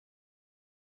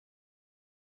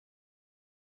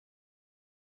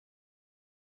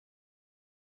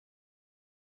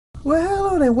Well,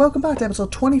 hello there, welcome back to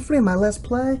episode 23 of my Let's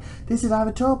Play. This is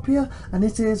IVATOPIA, and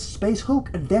this is Space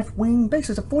Hulk DeathWing.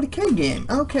 Basically, it's a 40k game.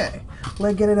 Okay,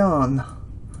 let's get it on.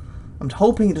 I'm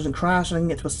hoping it doesn't crash and I can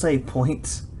get to a save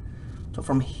point. So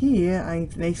from here, I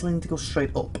basically need to go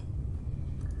straight up.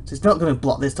 So it's not going to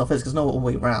block this stuff, because there's no other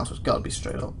way around, so it's got to be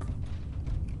straight up.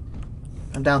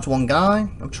 I'm down to one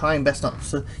guy. I'm trying best not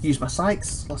to use my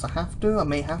psychs, unless I have to. I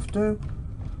may have to.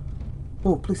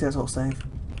 Oh, please say that's all save.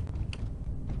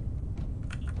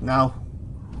 No.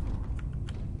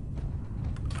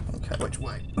 Okay, which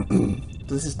way?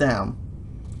 This is down.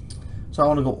 So I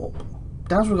want to go up.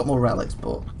 Down's we've got more relics,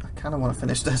 but I kind of want to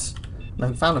finish this. And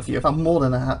I found a few. I found more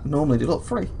than I normally do. Look,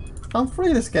 free. I found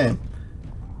free this game.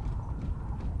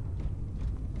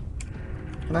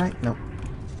 Can I? No.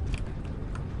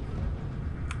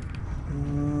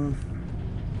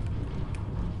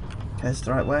 Okay, it's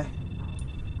the right way.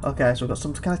 Okay, so we've got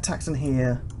some kind of tax in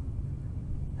here.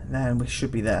 Then we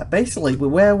should be there. Basically, we're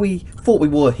where we thought we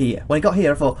were here. When I got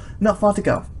here, I thought, not far to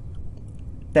go.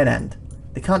 Dead end.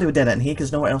 They can't do a dead end here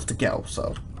because there's nowhere else to go,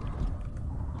 so...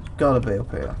 Gotta be up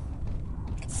here.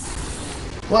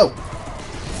 Whoa!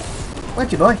 Where'd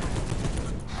you, boy?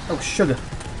 Oh, sugar.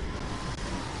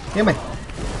 Give me.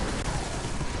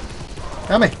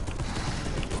 Come me.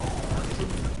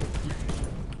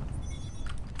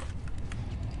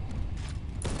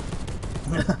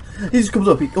 He just comes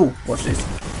up, oh, watch this.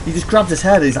 He just grabs his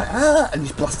head and he's like, ah, and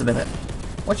just blasts him in it.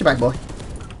 Watch your back, boy.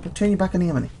 Don't turn your back on the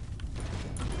enemy.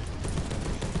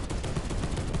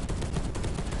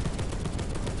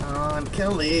 Oh,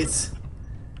 kill these.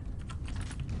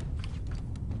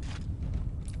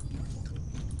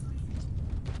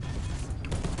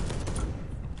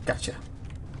 Gotcha.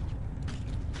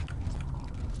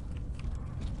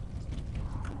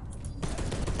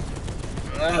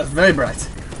 That's very bright.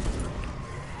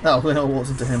 Oh, we know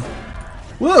what's into him.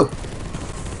 Whoa!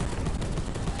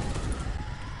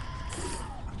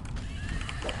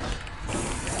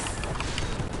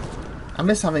 I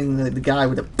miss having the guy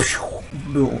with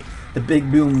the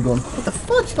big boom gun. What the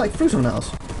fudge? Like through someone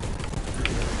else.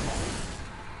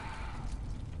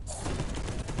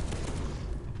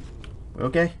 We're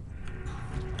okay?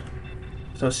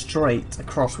 So straight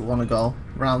across we want to go.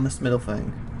 Around this middle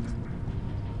thing.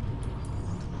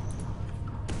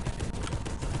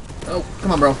 Oh,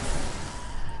 come on, bro.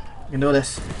 You can do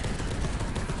this.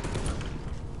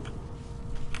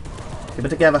 Keep it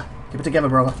together. Keep it together,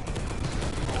 brother.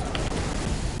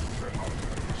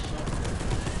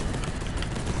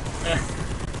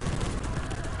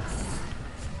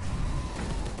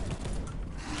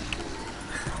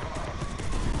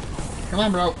 Come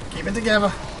on, bro. Keep it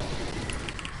together.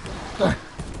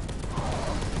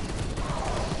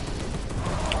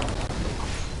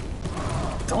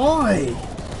 Die!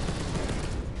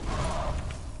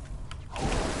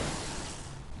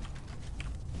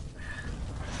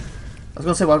 I was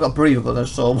going to say, well, I've got a breather, but I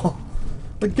just saw one.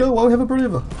 Like, go, why we have a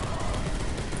breather?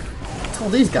 I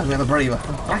told these guys we have a breather.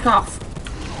 Back off!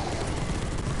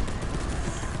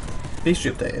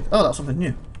 Beastry updated. Oh, that's something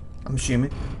new. I'm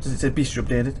assuming. Does it say Beastry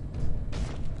updated?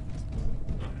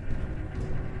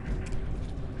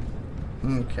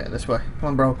 Okay, this way. Come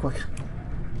on, bro, quick.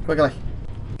 Quickly.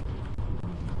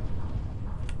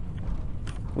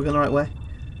 We're going the right way?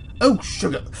 Oh,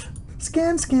 sugar!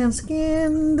 Scan, scan,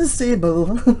 scan,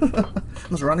 disable.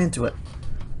 Must run into it.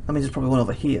 I mean, there's probably one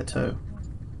over here too.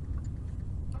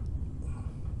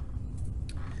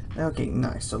 Okay,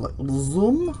 nice. So, like,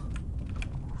 zoom.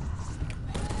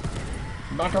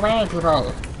 Back away, people.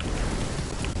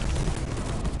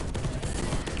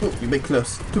 Oh, you're a bit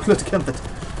close. Too close to comfort.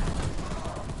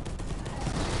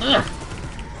 Ugh.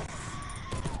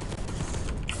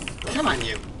 Come on,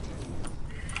 you.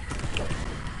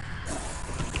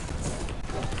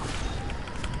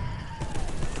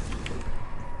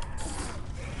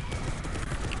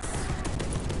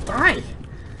 Hi!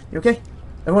 You okay?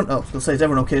 Everyone? Oh, I was gonna say, is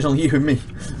everyone okay? It's only you and me.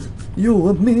 You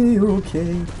and me are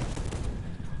okay.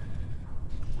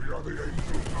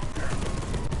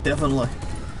 Definitely.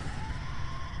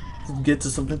 Let's get to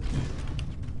something.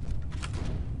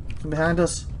 Something behind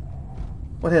us.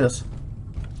 What hit us?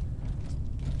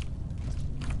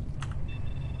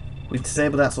 We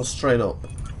disabled that so straight up.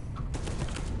 What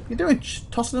are you doing?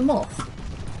 Tossing them off?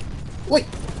 Wait!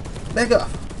 Back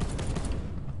off!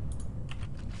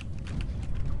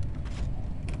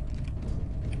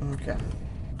 Okay.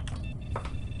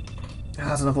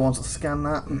 Has another one to scan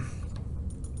that.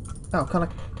 Oh, can I?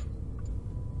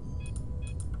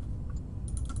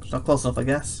 It's not close enough, I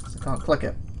guess. I can't click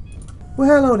it.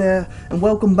 Well, hello there, and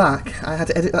welcome back. I had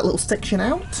to edit that little section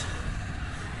out.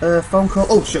 Phone call.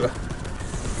 Oh, sugar.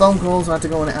 phone call, so I had to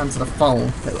go and answer the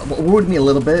phone. It worried me a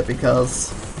little bit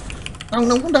because... Oh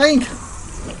no, I'm dying!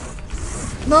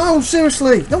 No,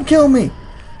 seriously, don't kill me!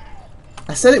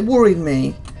 I said it worried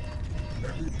me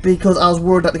because I was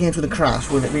worried that the game's going to crash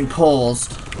with it being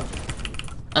paused.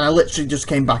 And I literally just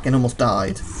came back and almost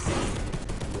died.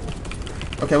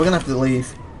 Okay, we're going to have to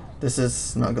leave. This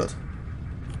is not good.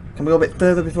 Can we go a bit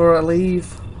further before I leave?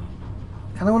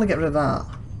 Kind of want to get rid of that.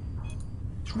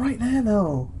 It's right there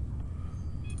though.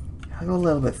 I'll go a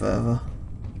little bit further.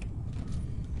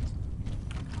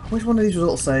 I wish one of these was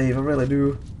auto save, I really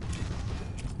do.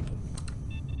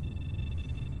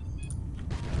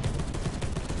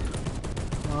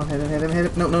 Come on, hit him, hit him, hit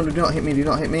him. No, no, do not hit me, do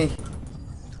not hit me.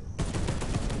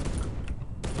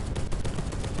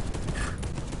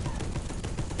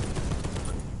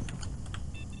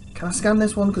 Can I scan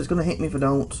this one? Because it's going to hit me if I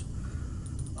don't.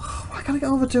 Oh, why can't I get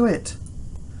over to it?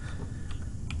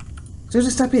 As soon as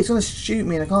I step here, it's going to shoot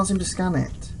me and I can't seem to scan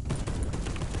it.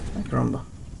 I can remember.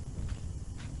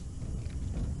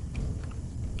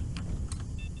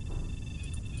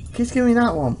 Keeps giving me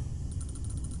that one.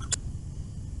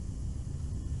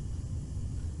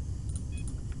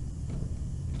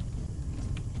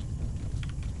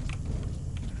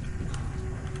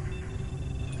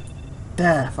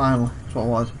 There, finally. That's what it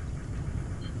was.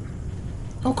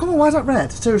 Oh, come on, why is that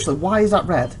red? Seriously, why is that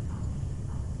red?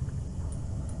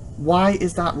 Why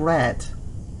is that red?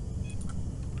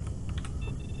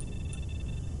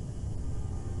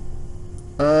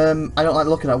 I don't like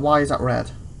looking at it. Why is that red?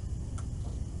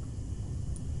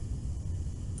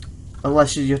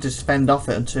 Unless you have to fend off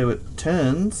it until it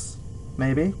turns,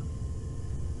 maybe.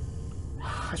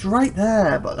 It's right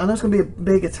there, but I know it's going to be a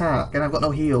big attack, and I've got no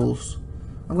heals.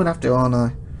 I'm going to have to, aren't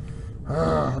I?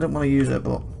 I don't want to use it,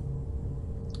 but...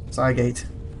 Zygate.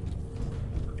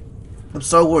 I'm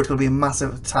so worried it's going to be a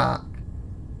massive attack.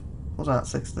 What's that,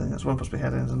 60? That's where I'm supposed to be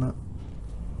heading, isn't it?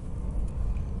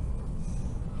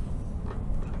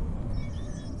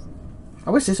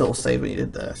 I wish this all saved when you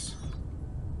did this.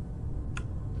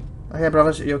 Okay,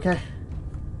 brothers, are you okay?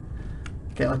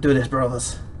 Okay, let's do this,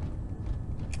 brothers.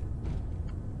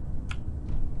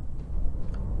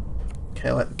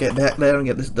 Okay, let's get back there and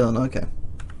get this done, okay.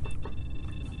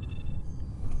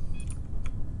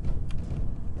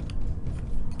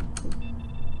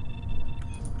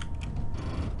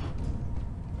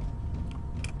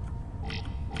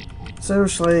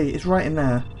 Seriously, it's right in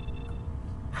there.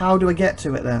 How do I get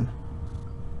to it then?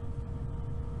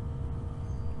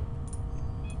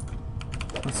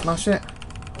 Let's smash it.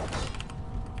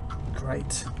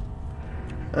 Great.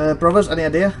 Brothers, any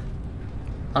idea?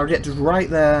 I'll get just right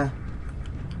there.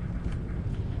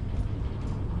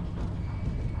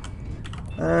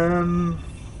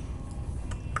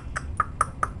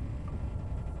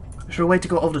 Is there a way to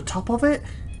go over the top of it?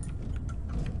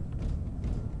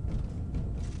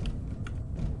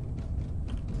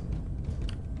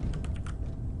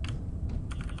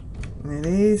 Any of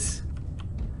these?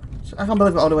 So I can't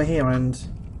believe it all the way here and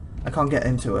I can't get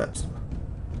into it.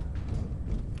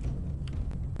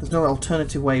 There's no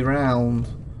alternative way round.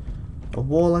 A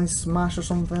wall line smash or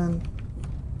something?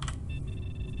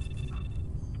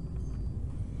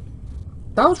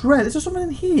 That was red. Is there something in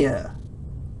here?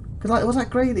 Because like, what's that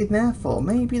graded in there for?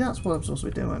 Maybe that's what I'm supposed to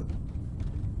be doing.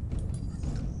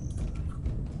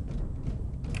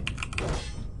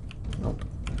 Nope.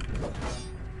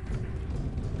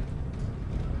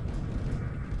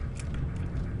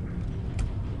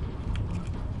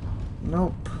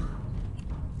 Nope.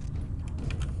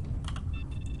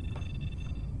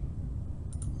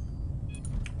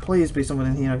 Please be something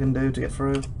in here I can do to get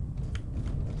through.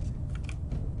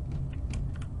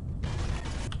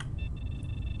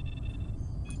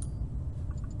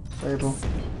 Stable.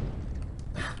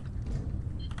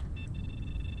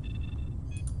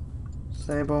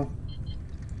 Stable.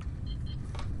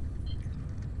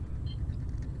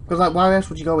 Because like, why else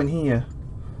would you go in here?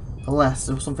 Unless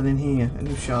there was something in here and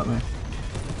you shot me.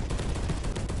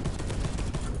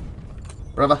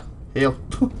 Brother, heal.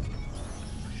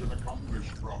 Mission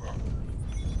accomplished, brother.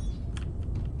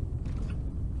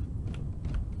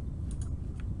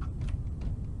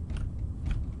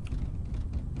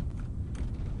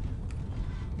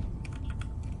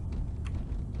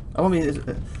 I won't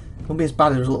be as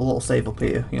bad as a little save up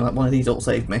here. You know, like one of these auto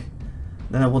saved me.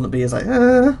 Then I wouldn't be as like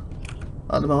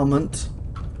at the moment.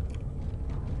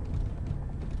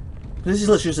 This is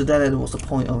literally just a dead end. What's the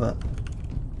point of it?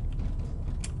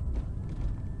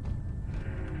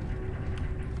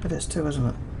 It is too, isn't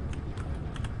it?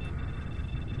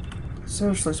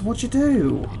 Seriously, so what'd you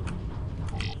do?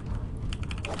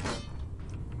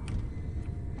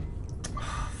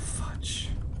 Oh, fudge.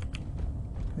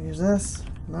 Use this?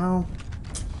 No.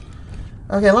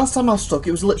 Okay, last time I was stuck,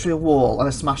 it was literally a wall and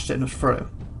I smashed it and it was through.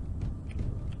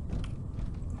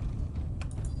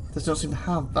 This don't seem to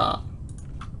have that.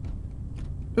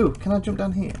 Ooh, can I jump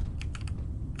down here?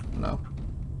 No.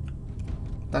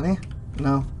 Down here?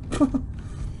 No.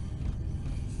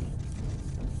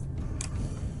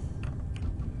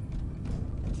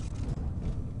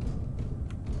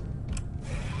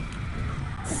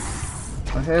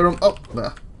 I hear him. Oh,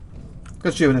 there.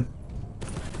 Good shooting.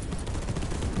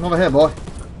 I'm over here, boy.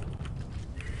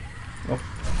 Oh.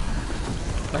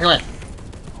 Back away.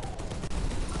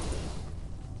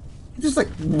 He just like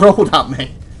rolled at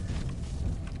me.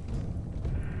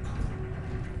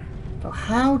 So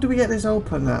how do we get this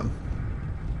open then?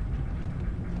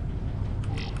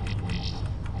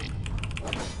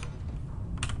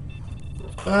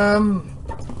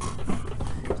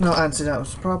 No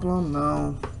antidote's a problem,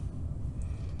 no.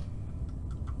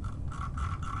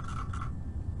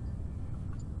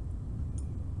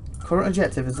 Current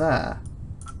objective is there.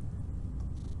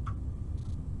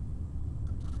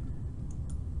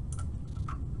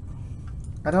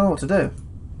 I don't know what to do.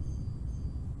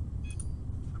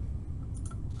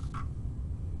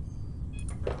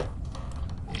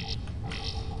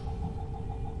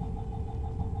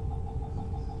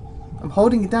 I'm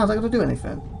holding it down, is that going to do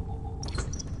anything?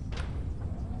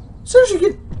 Seriously,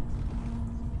 you can...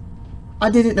 I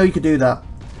didn't know you could do that.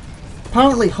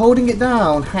 Apparently holding it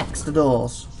down hacks the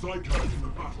doors.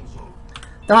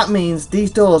 That means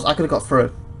these doors I could have got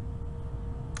through.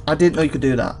 I didn't know you could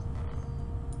do that.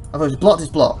 I thought it was blocked is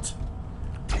blocked.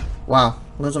 Wow,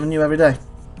 learn something new every day.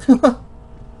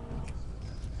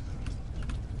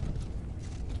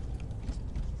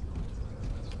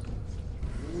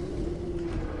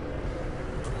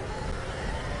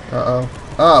 Uh-oh.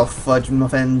 Oh, fudge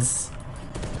muffins.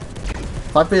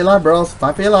 Fight for your life, bros.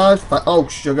 Fight for your lives. Fight. Oh,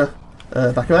 sugar.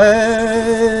 Back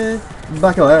away.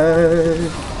 Back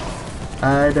away.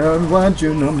 I don't want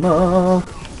you no more.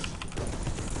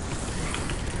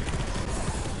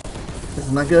 This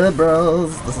is not good,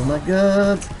 bros. This is not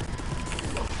good.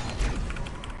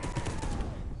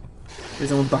 There's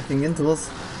someone backing into us.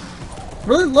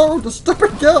 Really low. Just stop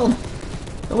it down.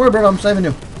 Don't worry, bro. I'm saving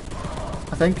you.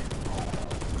 I think.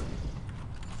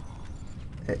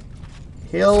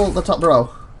 Heal the top row.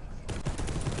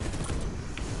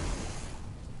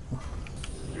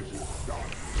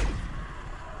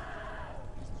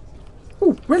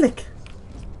 Ooh, relic!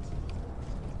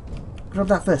 Grab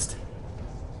that first.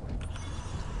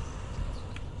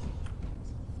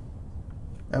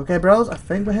 Okay, bros, I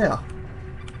think we're here.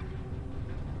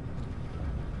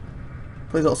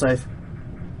 Please autosave.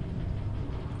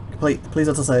 Complete. Please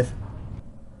autosave.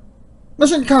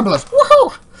 Mission accomplished!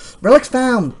 Woohoo! Relics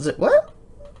found! Is it what?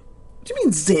 What do you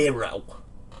mean 0?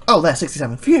 Oh, there,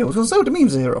 67. Phew, I was going to say what do you mean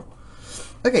 0.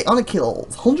 Okay, honor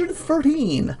kills,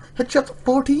 113. Headshots,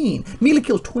 14. Melee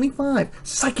kills, 25.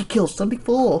 Psychic kills,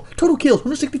 74. Total kills,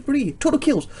 163. Total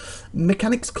kills.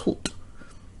 Mechanics cult.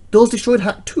 Doors destroyed,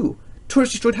 hack 2.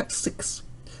 Turrets destroyed, hack 6.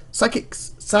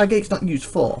 Psychics, Stargates not used,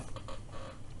 4.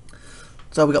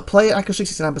 So we got player accuracy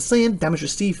 69%, damage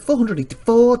received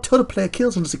 484, total player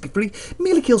kills 163,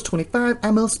 melee kills 25,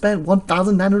 ammo spent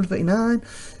 1939,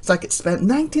 psychic spent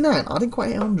 99, I didn't quite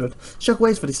hit 100,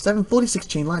 shockwaves 47, 46,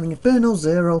 chain lightning, inferno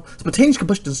 0, spontaneous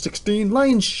combustion 16,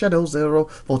 lion's shadow 0,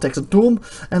 vortex of doom,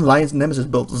 and lion's nemesis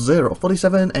both 0,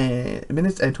 47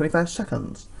 minutes and 25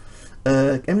 seconds.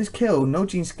 Enemies killed, no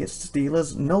gene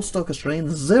stealers, no stalker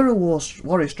strains, 0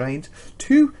 warrior strains,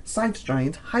 2 scythe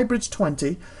strains, hybrids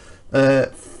 20,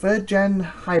 3rd gen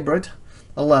hybrid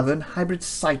 11, hybrid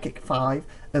psychic 5,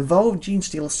 evolved gene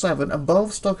stealer 7,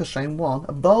 evolved stalker strain 1,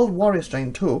 evolved warrior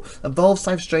strain 2, evolved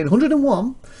scythe strain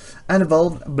 101, and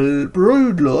evolved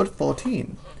broodlord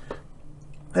 14.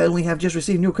 We have just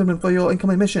received new equipment for your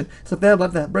incoming mission. It's available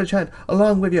at the bridgehead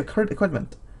along with your current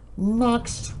equipment.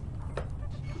 Next.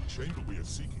 The chamber we are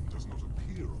seeking does not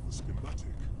appear on the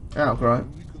schematic. Oh, right.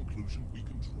 The only conclusion we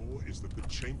can draw is that the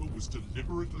chamber was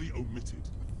deliberately omitted.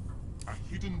 A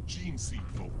hidden gene seed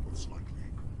vault, most likely.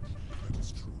 If that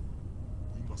is true,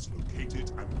 we must locate it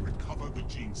and recover the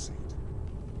gene seed.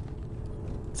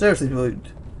 Seriously, dude.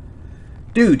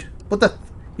 Dude, what the...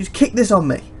 You just kicked this on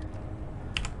me.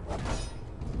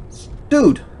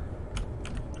 Dude.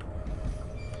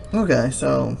 Okay,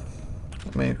 so...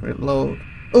 Let me reload.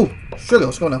 Oh, sugar,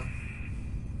 what's going on?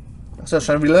 I was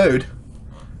trying to reload.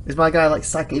 Is my guy like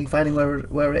psychically finding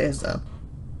where it is then?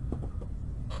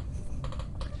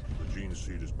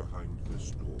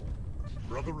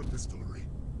 Brother Epistolary,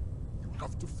 you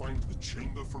have to find the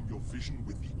chamber from your vision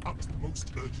with the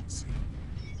utmost urgency.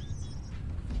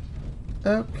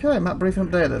 Okay, map briefing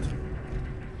updated.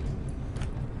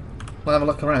 We'll have a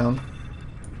look around.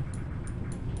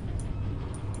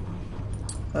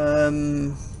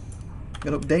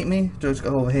 Gonna update me? Just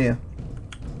go over here.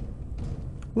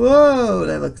 Whoa,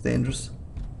 that looks dangerous.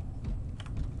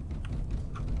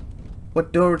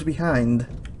 What door is behind?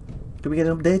 Do we get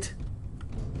an update?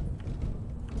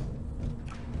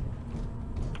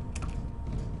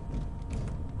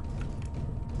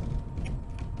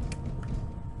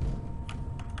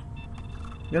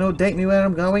 You gonna update me where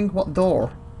I'm going? What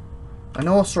door? I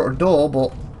know a sort of door,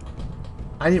 but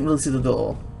I didn't really see the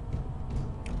door.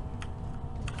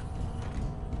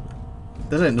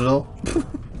 This ain't the door.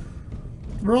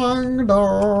 Wrong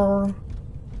door.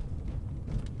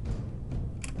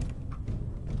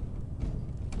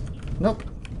 Nope.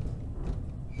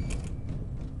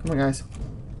 Come on, guys.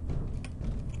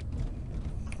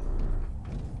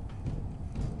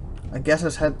 I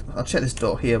guess I'll check this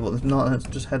door here, but there's not. Let's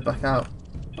just head back out.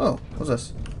 Oh, what's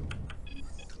this?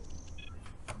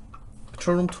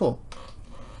 Control room tour.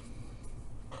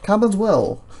 Carbon's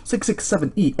Well.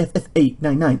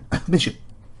 667EFF899. Mission.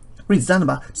 Read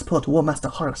Xanabar to support War Master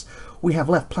Horus. We have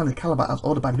left planet Calabar as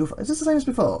ordered by Lufa. Is this the same as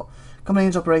before?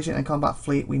 Combinations operation and combat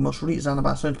fleet. We must reach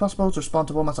Xanabar as soon as possible to respond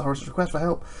to War Master Horus' request for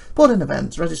help. Port in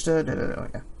events. Registered.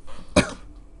 Okay.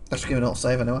 Let's give it an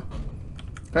save anyway.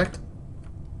 Correct?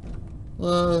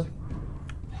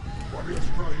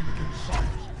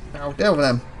 Now deal with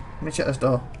them. Let me check this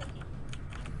door.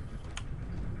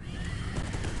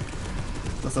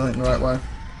 That's I think the right way.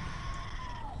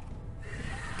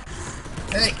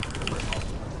 Hey!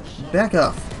 Back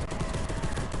off.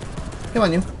 Come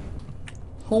on, you.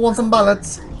 Who wants some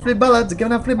bullets? Free bullets.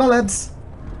 Giving out free bullets.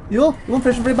 You want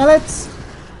free bullets?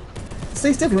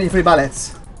 Stay still if you want your free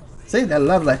bullets. See, they're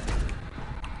lovely.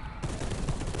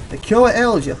 They cure what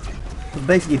ails you. But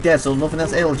basically you're dead, so nothing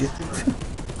else ails you.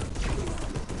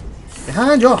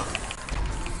 Behind you!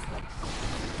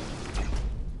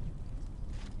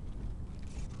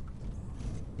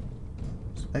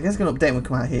 I guess it's going to update when we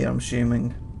come out here, I'm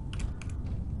assuming.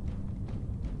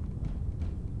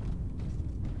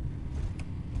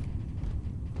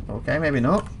 Okay, maybe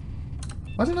not.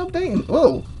 Why didn't it update?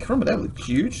 Whoa! Crumble, that was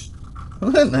huge.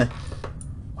 Wasn't they?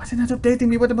 Why didn't it updating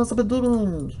me? What must have been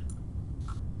doing?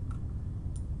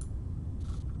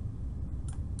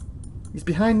 He's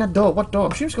behind that door. What door?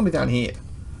 I'm sure it's going to be down here.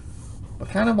 I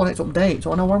kind of want it to update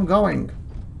so I know where I'm going.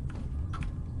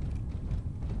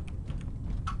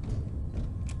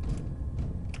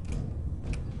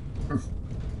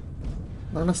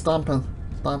 I'm a stomper.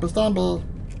 Stomper, stomper.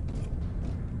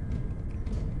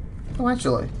 Oh,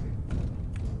 actually.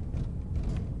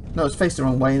 No, it's faced the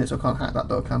wrong way in it, so I can't hack that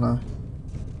door, can I?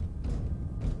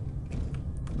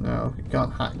 No, you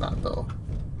can't hack that door.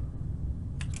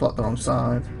 It's blocked the wrong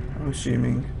side, I'm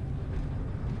assuming.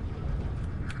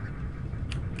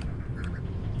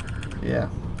 Yeah.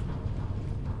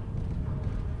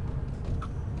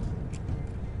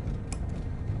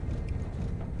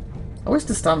 I wish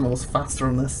the stamina was faster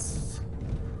on this.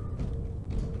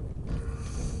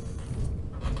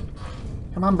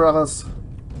 Come on, brothers.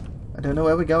 I don't know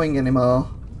where we're going anymore.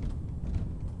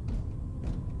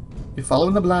 You're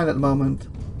following the blind at the moment.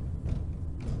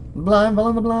 The blind,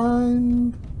 following the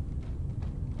blind.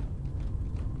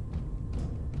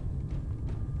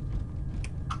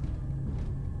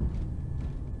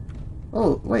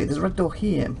 Oh, wait, there's a red door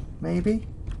here. Maybe?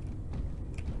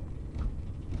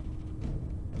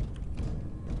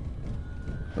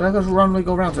 Did I just randomly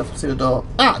go around to see the door?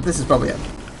 Ah, this is probably it.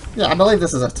 Yeah, I believe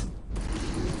this is it.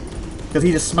 Because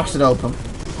he just smashed it open.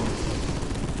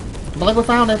 I believe we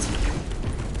found it.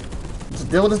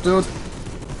 Just deal with this dude.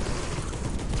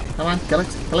 Come on, kill it,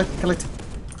 kill it, kill it.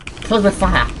 Kill it with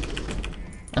fire.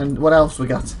 And what else we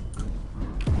got?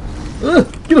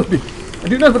 Get off me! I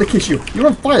do not want to kiss you. You're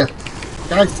on fire.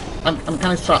 Guys, I'm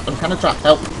kind of trapped. I'm kind of trapped.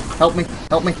 Help. Help me.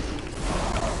 Help me.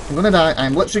 I'm going to die.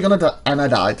 I'm literally going to die. And I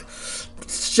died.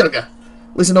 Sugar.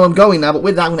 Listen, I know I'm going now, but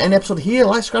with that, I'm going to end the episode here.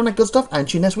 Like, subscribe, and that good stuff. And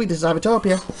see you next week. This is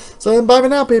IVATOPIA. So, bye for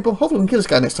now, people. Hopefully we can kill this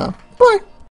guy next time. Bye.